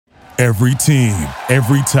Every team,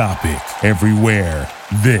 every topic, everywhere.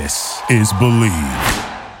 This is Believe.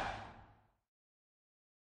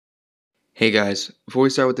 Hey guys, before we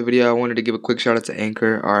start with the video, I wanted to give a quick shout out to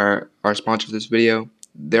Anchor, our sponsor for this video.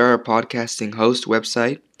 They're our podcasting host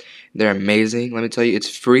website. They're amazing. Let me tell you, it's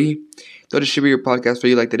free. They'll distribute your podcast for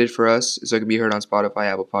you like they did for us, so it can be heard on Spotify,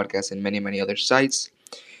 Apple Podcasts, and many, many other sites.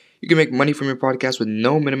 You can make money from your podcast with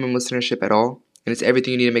no minimum listenership at all, and it's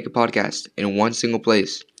everything you need to make a podcast in one single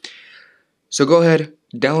place. So go ahead,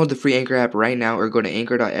 download the free Anchor app right now or go to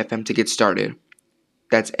anchor.fm to get started.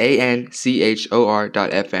 That's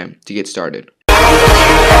ANCHOR.FM to get started.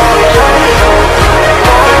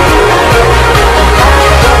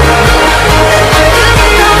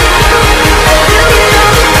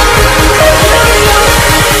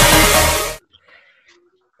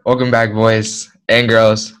 Welcome back, boys and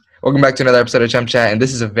girls. Welcome back to another episode of Chum Chat, and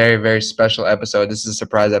this is a very, very special episode. This is a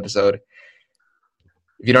surprise episode.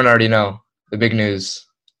 If you don't already know, the big news,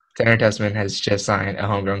 Tanner Tessman has just signed a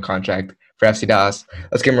homegrown contract for FC Dallas.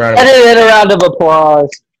 Let's give him a round of applause. And a round of applause.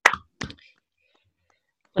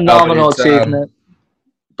 Phenomenal achievement.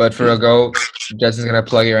 But for a go, Justin's going to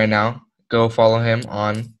plug it right now. Go follow him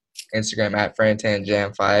on Instagram at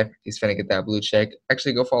FrantanJam5. He's finna get that blue check.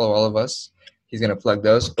 Actually, go follow all of us. He's going to plug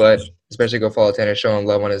those, but especially go follow Tanner, show him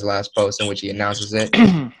love on his last post in which he announces it.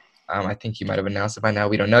 I think he might have announced it by now.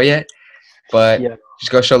 We don't know yet. But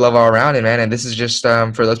just go show love all around him, man. And this is just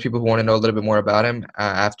for those people who want to know a little bit more about him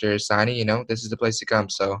after signing, this is the place to come.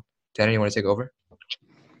 So, Tanner, you want to take over?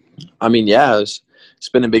 I mean, yeah, it's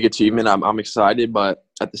been a big achievement. I'm excited, but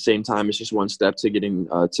at the same time, it's just one step to getting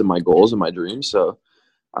to my goals and my dreams. So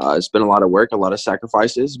it's been a lot of work, a lot of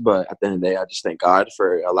sacrifices. But at the end of the day, I just thank God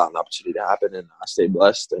for allowing the opportunity to happen. And I stay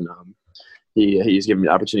blessed. And he's given me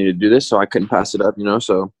the opportunity to do this, so I couldn't pass it up,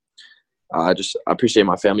 So I appreciate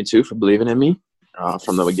my family, too, for believing in me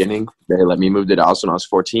from the beginning. They let me move to Dallas when I was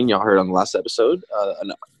 14. Y'all heard on the last episode,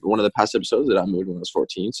 one of the past episodes, that I moved when I was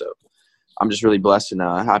 14. So I'm just really blessed and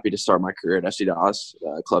happy to start my career at FC Dallas.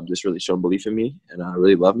 Club just really showed belief in me and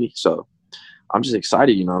really love me. So I'm just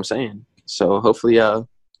excited, you know what I'm saying? So hopefully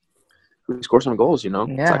we score some goals, Yeah,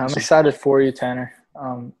 I'm excited for you, Tanner.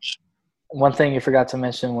 One thing you forgot to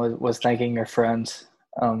mention was thanking your friends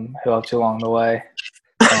who helped you along the way.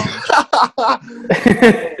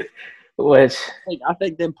 Which I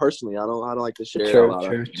thank them personally. I don't like to share a lot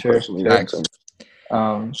personally.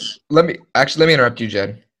 Let me interrupt you,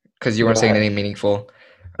 Jed, because you weren't saying anything meaningful.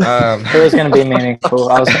 It was going to be meaningful.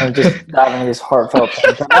 I was going to just dive into this heartfelt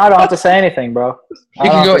thing. I don't have to say anything, bro.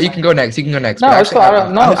 You can go next. No, it's cool.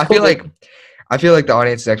 I feel like the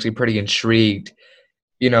audience is actually pretty intrigued.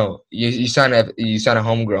 You sign a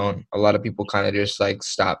homegrown. A lot of people kind of just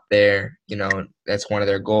stop there. That's one of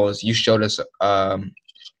their goals. You showed us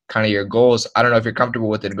kind of your goals. I don't know if you're comfortable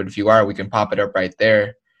with it, but if you are, we can pop it up right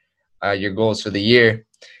there. Your goals for the year.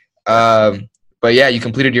 But yeah, you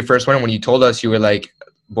completed your first one. When you told us, you were like,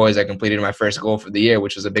 "Boys, I completed my first goal for the year,"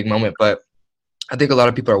 which was a big moment. But I think a lot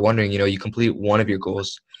of people are wondering. You complete one of your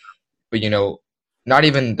goals, but not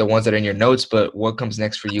even the ones that are in your notes, but what comes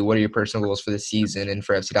next for you? What are your personal goals for the season and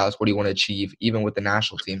for FC Dallas? What do you want to achieve, even with the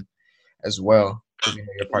national team as well?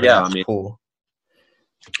 You're part of that pool.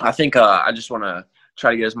 I think I just want to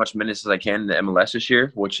try to get as much minutes as I can in the MLS this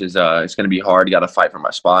year, which is it's going to be hard. You got to fight for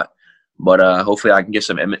my spot. But hopefully I can get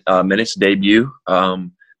some minutes to debut.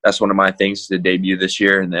 That's one of my things, to debut this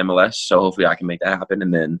year in the MLS. So hopefully I can make that happen.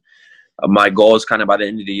 And then my goal is kind of by the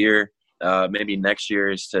end of the year, maybe next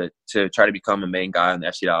year, is to try to become a main guy on the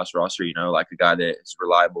FC Dallas roster, like a guy that is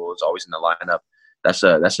reliable, is always in the lineup. That's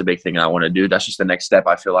a big thing I want to do. That's just the next step,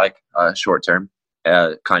 I feel like, short term.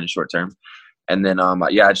 And then,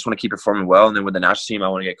 I just want to keep performing well. And then with the national team, I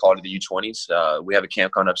want to get called to the U20s. We have a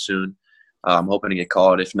camp coming up soon. I'm hoping to get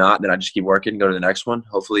called. If not, then I just keep working, go to the next one,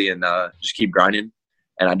 hopefully, and just keep grinding.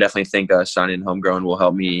 And I definitely think signing homegrown will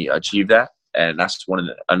help me achieve that. And that's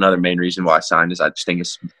another main reason why I signed, is I just think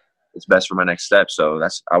it's best for my next step. So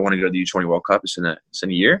I want to go to the U20 World Cup. It's in a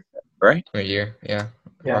year, right? A year, yeah.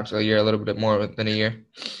 Approximately a year, a little bit more than a year.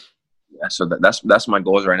 Yeah, so that's my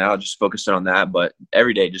goals right now, just focusing on that. But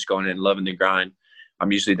every day, just going in, loving the grind.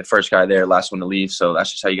 I'm usually the first guy there, last one to leave. So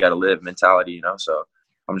that's just how you got to live, mentality, So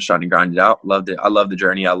I'm just trying to grind it out. Loved it. I love the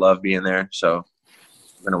journey. I love being there. So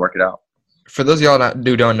I'm going to work it out. For those of y'all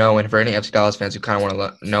who don't know, and for any FC Dallas fans who kind of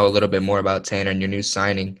want to know a little bit more about Tanner and your new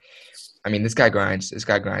signing, I mean, this guy grinds.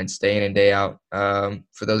 Day in and day out.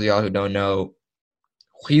 For those of y'all who don't know,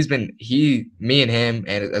 me and him,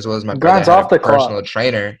 and as well as my brother, off the personal clock.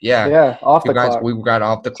 trainer. Yeah, off the clock. We got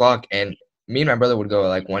off the clock, and me and my brother would go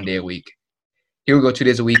 1 day a week. He would go 2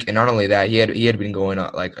 days a week, and not only that, he had been going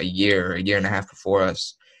a year and a half before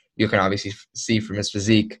us. you can obviously see from his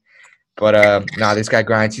physique. But this guy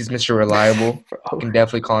grinds. He's Mr. Reliable. You can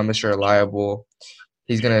definitely call him Mr. Reliable.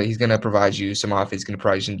 He's gonna provide you some offense. He's gonna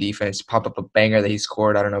provide you some defense. Pop up a banger that he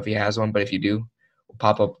scored. I don't know if he has one, but if you do, we'll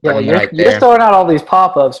pop up one right there. You're throwing out all these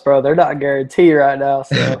pop-ups, bro. They're not guaranteed right now.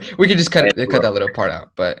 So we could just cut that little part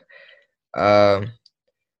out. But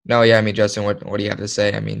no, yeah. I mean, Justin, what do you have to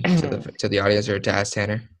say? I mean, to the audience or to ask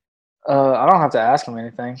Tanner? I don't have to ask him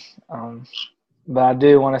anything, but I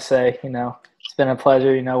do want to say, it's been a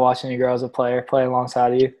pleasure, watching you grow as a player, play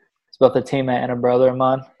alongside you. It's both a teammate and a brother of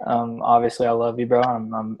mine. Obviously, I love you, bro.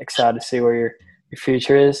 I'm excited to see where your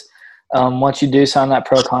future is. Once you do sign that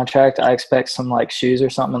pro contract, I expect some like shoes or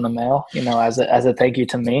something in the mail, as a thank you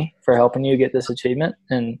to me for helping you get this achievement,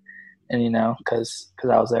 and because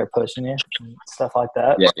I was there pushing you and stuff like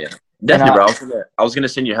that. Yeah, definitely, bro. I was gonna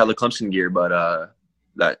send you hella Clemson gear, but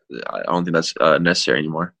that I don't think that's necessary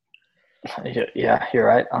anymore. Yeah, you're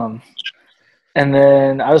right. And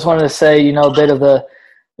then I just wanted to say, a bit of the,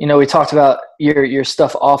 we talked about your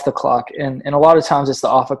stuff off the clock, and a lot of times it's the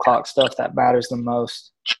off the clock stuff that matters the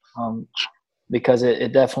most, because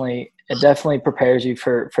it definitely prepares you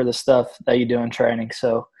for the stuff that you do in training.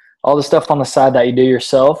 So all the stuff on the side that you do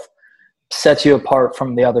yourself sets you apart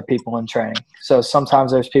from the other people in training. So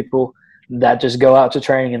sometimes there's people that just go out to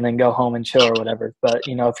training and then go home and chill or whatever. But,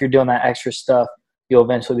 if you're doing that extra stuff, you'll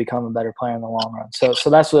eventually become a better player in the long run. So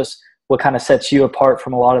that's what kind of sets you apart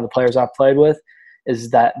from a lot of the players I've played with,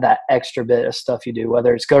 is that extra bit of stuff you do,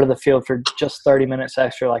 whether it's go to the field for just 30 minutes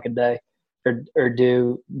extra like a day, or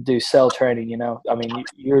do cell training. I mean,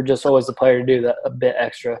 you're just always the player to do that a bit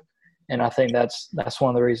extra. And I think that's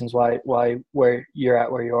one of the reasons why where you're at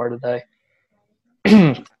where you are today.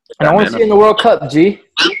 And I want to see you in the World Cup, G.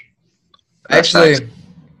 Actually,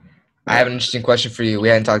 I have an interesting question for you. We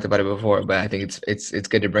hadn't talked about it before, but I think it's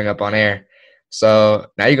good to bring up on air. So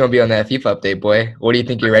now you're gonna be on that FIFA update, boy. What do you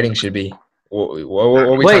think your rating should be? What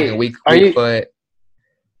are we talking? Weak foot.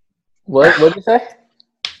 What did you say?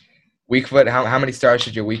 Weak foot. How many stars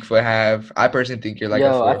should your weak foot have? I personally think you're like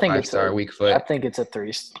a 4 or 5 star weak foot. I think it's a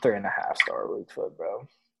 3.5 star weak foot, bro.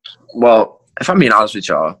 Well, if I'm being honest with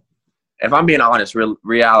y'all,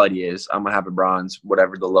 reality is I'm going to have a bronze,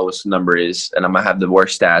 whatever the lowest number is, and I'm going to have the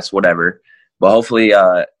worst stats, whatever. But hopefully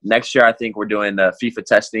next year I think we're doing FIFA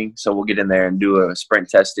testing, so we'll get in there and do a sprint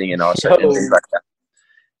testing and also and things like that.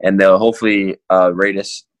 And they'll hopefully rate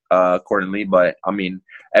us accordingly. But, I mean,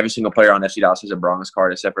 every single player on FC Dallas has a bronze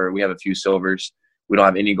card, except for we have a few silvers. We don't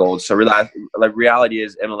have any golds. So reality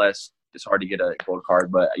is MLS, it's hard to get a gold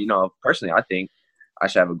card. But, personally I think I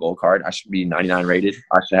should have a gold card. I should be 99 rated.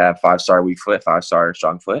 I should have 5-star weak foot, 5-star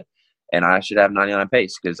strong foot, and I should have 99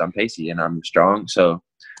 pace because I'm pacey and I'm strong. So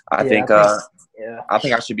I think I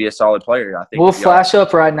should be a solid player. I think we'll flash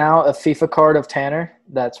up right now a FIFA card of Tanner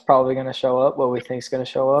that's probably going to show up. What we think is going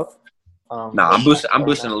to show up. I'm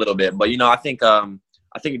boosting a little bit, but I think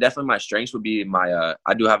definitely my strengths would be my.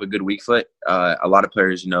 I do have a good weak foot. A lot of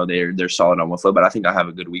players, they're solid on one foot, but I think I have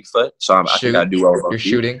a good weak foot, so I think I do well. You're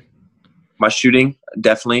shooting. My shooting,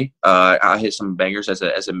 definitely. I hit some bangers as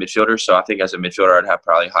a midfielder, so I think as a midfielder I'd have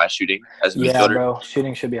probably high shooting as a midfielder. Yeah, bro,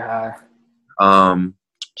 shooting should be high.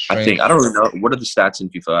 I think I don't really know what are the stats in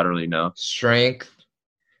FIFA. I don't really know. Strength,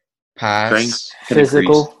 pass,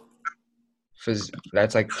 physical.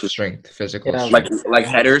 That's like strength, physical. Yeah, like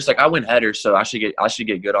headers. Like I win headers, so I should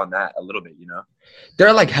get good on that a little bit.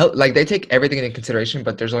 They're like they take everything into consideration,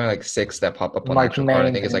 but there's only like 6 that pop up on the actual card.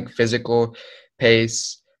 I think it's like physical,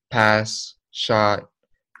 pace, pass, shot,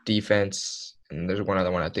 defense, and there's one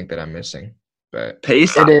other one I think that I'm missing. But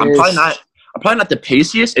pace, I'm probably not the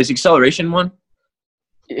paciest. Is acceleration one?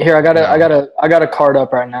 Here, I got a card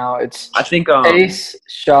up right now. It's pace,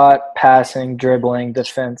 shot, passing, dribbling,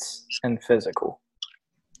 defense, and physical.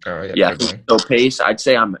 Oh yeah. So pace, I'd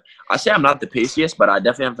say I'm not the paciest, but I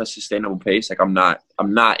definitely have a sustainable pace. Like I'm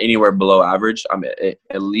not anywhere below average. I'm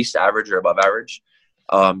at least average or above average.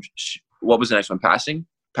 What was the next one? Passing,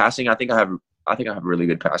 I think I have really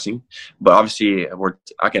good passing, but obviously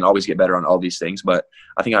I can always get better on all these things. But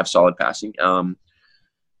I think I have solid passing.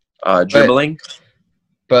 Dribbling,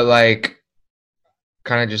 but like,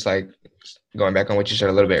 kind of just like going back on what you said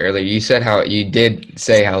a little bit earlier. You did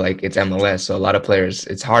say how like it's MLS, so a lot of players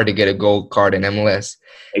it's hard to get a gold card in MLS.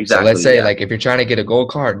 Exactly. So let's say like if you're trying to get a gold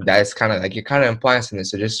card, that's kind of like you're kind of implying something.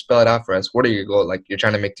 So just spell it out for us. What are your goals? Like you're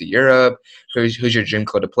trying to make to Europe. Who's your dream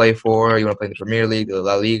club to play for? You want to play in the Premier League, the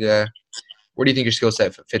La Liga? Where do you think your skill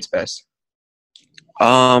set fits best?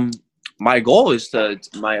 My goal is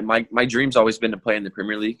my dream's always been to play in the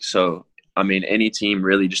Premier League. So I mean, any team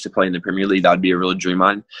really just to play in the Premier League, that would be a real dream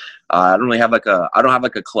on. I don't have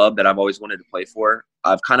like a club that I've always wanted to play for.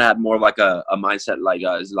 I've kind of had more like a mindset like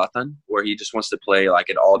Zlatan, where he just wants to play like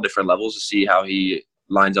at all different levels to see how he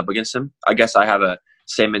lines up against him. I guess I have a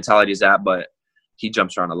same mentality as that, but he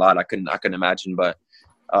jumps around a lot. I couldn't imagine, but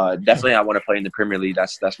definitely I want to play in the Premier League.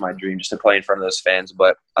 That's my dream, just to play in front of those fans.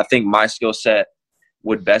 But I think my skill set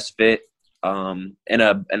would best fit in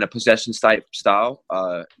a possession type style.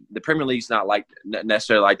 The Premier League's not like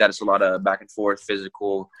necessarily like that. It's a lot of back and forth,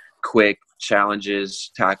 physical, quick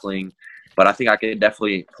challenges, tackling. But I think I could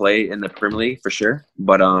definitely play in the Premier League for sure.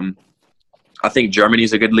 But I think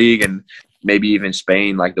Germany's a good league, and maybe even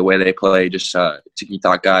Spain, like the way they play, just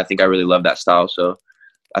tiki-taka. I think I really love that style. So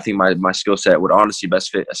I think my skill set would honestly best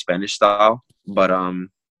fit a Spanish style. But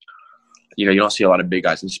you don't see a lot of big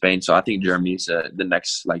guys in Spain, so I think Germany's the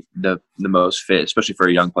next, like the most fit, especially for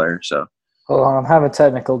a young player. So, hold on, I'm having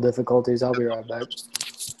technical difficulties. I'll be right back.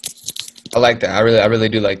 I like that. I really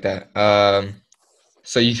do like that.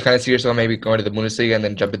 So you kind of see yourself maybe going to the Bundesliga and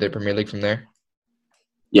then jump into the Premier League from there?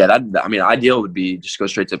 Yeah, ideal would be just go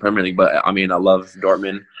straight to the Premier League. But I mean, I love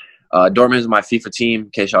Dortmund. Dortmund is my FIFA team, in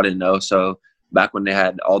case y'all didn't know. So back when they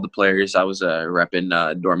had all the players, I was repping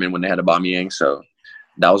Dortmund when they had Aubameyang. So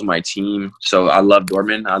that was my team. So I love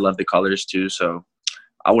Dortmund. I love the colors too. So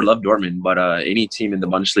I would love Dortmund. But any team in the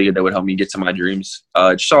Bundesliga that would help me get to my dreams.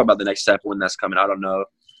 Just all about the next step when that's coming. I don't know.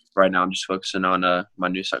 Right now I'm just focusing on my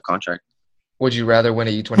new contract. Would you rather win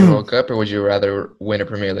a U20 World Cup or would you rather win a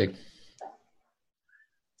Premier League?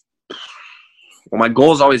 Well, my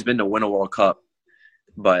goal has always been to win a World Cup.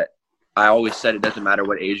 But I always said it doesn't matter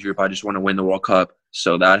what age group. I just want to win the World Cup.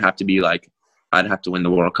 So that would have to be like, I'd have to win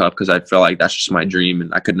the World Cup because I feel like that's just my dream.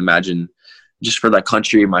 And I couldn't imagine, just for that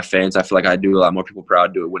country, my fans, I feel like I'd do a lot more people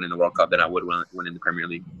proud to winning the World Cup than I would winning the Premier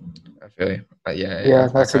League. I feel you. Yeah,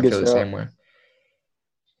 that's a good feel the same way.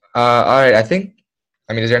 All right,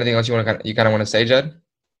 is there anything else you kind of want to say, Jed?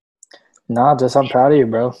 No, just I'm proud of you,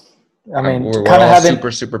 bro. I mean, we're kind of all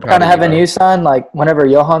having super proud kind of of you, having bro. you sign, like whenever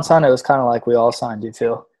Johan signed, it was kind of like we all signed. You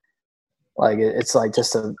feel like it's like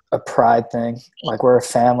just a pride thing. Like we're a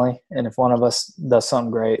family, and if one of us does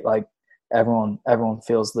something great, like everyone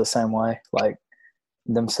feels the same way. Like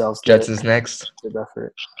themselves. Jets is next. Good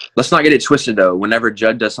effort. Let's not get it twisted, though. Whenever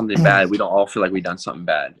Judd does something bad, we don't all feel like we've done something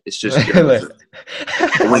bad. It's just we're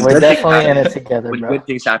definitely in it together, when bro. good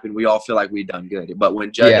things happen, we all feel like we've done good. But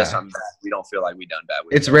when Judd does something bad, we don't feel like we've done bad.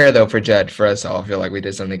 It's rare, though, for Jed, for us to all feel like we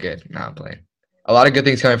did something good. Nah, I'm playing. A lot of good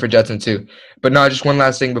things coming for Judson, too. But no, just one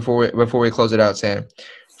last thing before we close it out, Sam.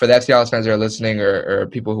 For the FC Dallas fans that are listening or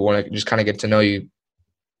people who want to just kind of get to know you,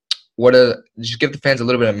 just give the fans a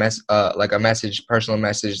little bit of like a message, personal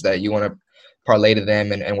message that you want to parlay to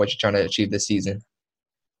them and what you're trying to achieve this season.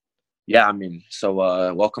 Yeah, I mean, so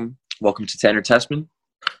welcome to Tanner Tessman.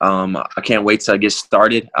 I can't wait to get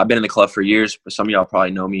started. I've been in the club for years, but some of y'all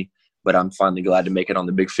probably know me, but I'm finally glad to make it on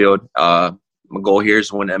the big field. My goal here is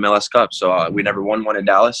to win the MLS Cup. So we never won one in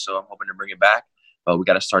Dallas, so I'm hoping to bring it back. But we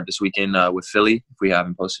got to start this weekend with Philly, if we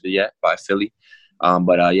haven't posted it yet, by Philly.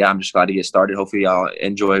 Yeah, I'm just glad to get started. Hopefully y'all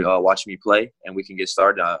enjoy watching me play, and we can get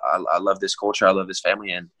started. I love this culture. I love this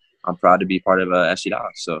family, and I'm proud to be part of FC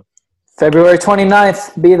Dallas. So February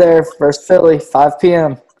 29th, be there, first Philly, 5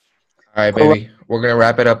 p.m. All right, baby. We're going to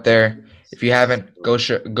wrap it up there. If you haven't,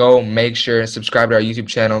 go make sure and subscribe to our YouTube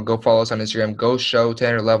channel. Go follow us on Instagram. Go show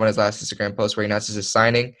Tanner love on his last Instagram post where he announces his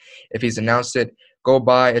signing. If he's announced it, go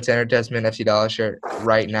buy a Tanner Tessman FC Dallas shirt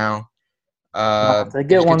right now.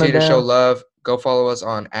 Continue to show love. Go follow us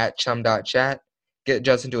on @chum.chat. Get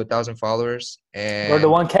Justin to 1,000 followers. And we're to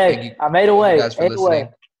 1K. I made a way.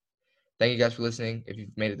 Thank you guys for listening. If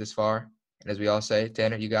you've made it this far, and as we all say,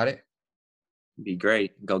 Tanner, you got it. Be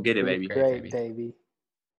great. Go get it, baby. Great, baby.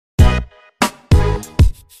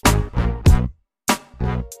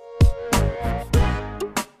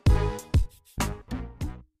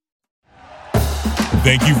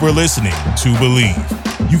 Thank you for listening to Believe.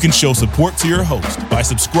 You can show support to your host by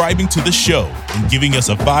subscribing to the show and giving us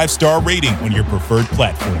a 5-star rating on your preferred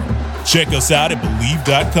platform. Check us out at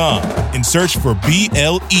Believe.com and search for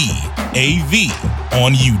BLEAV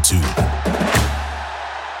on YouTube.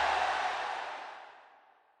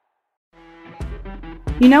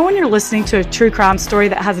 You know when you're listening to a true crime story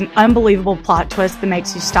that has an unbelievable plot twist that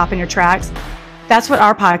makes you stop in your tracks? That's what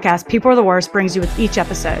our podcast, People Are the Worst, brings you with each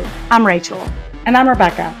episode. I'm Rachel. And I'm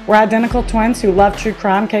Rebecca. We're identical twins who love true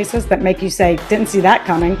crime cases that make you say, didn't see that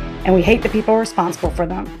coming, and we hate the people responsible for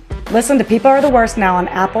them. Listen to People Are the Worst now on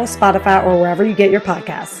Apple, Spotify, or wherever you get your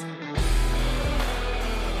podcasts.